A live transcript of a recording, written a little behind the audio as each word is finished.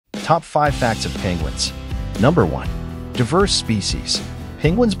Top 5 facts of penguins. Number 1. Diverse species.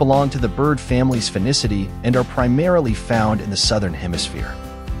 Penguins belong to the bird family's Phoenicida and are primarily found in the southern hemisphere.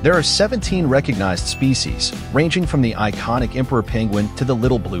 There are 17 recognized species, ranging from the iconic emperor penguin to the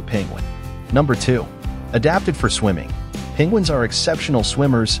little blue penguin. Number 2. Adapted for swimming. Penguins are exceptional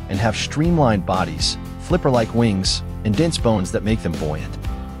swimmers and have streamlined bodies, flipper-like wings, and dense bones that make them buoyant.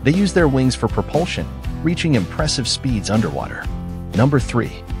 They use their wings for propulsion, reaching impressive speeds underwater. Number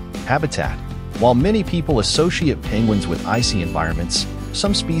 3. Habitat. While many people associate penguins with icy environments,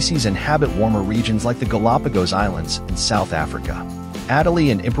 some species inhabit warmer regions like the Galapagos Islands in South Africa.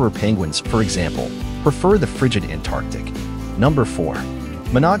 Adelie and emperor penguins, for example, prefer the frigid Antarctic. Number 4.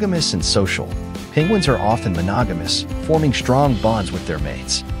 Monogamous and social. Penguins are often monogamous, forming strong bonds with their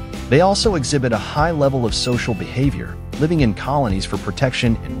mates. They also exhibit a high level of social behavior, living in colonies for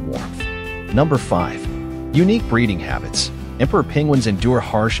protection and warmth. Number 5. Unique breeding habits. Emperor penguins endure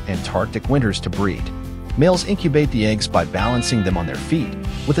harsh Antarctic winters to breed. Males incubate the eggs by balancing them on their feet,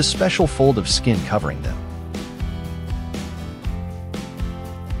 with a special fold of skin covering them.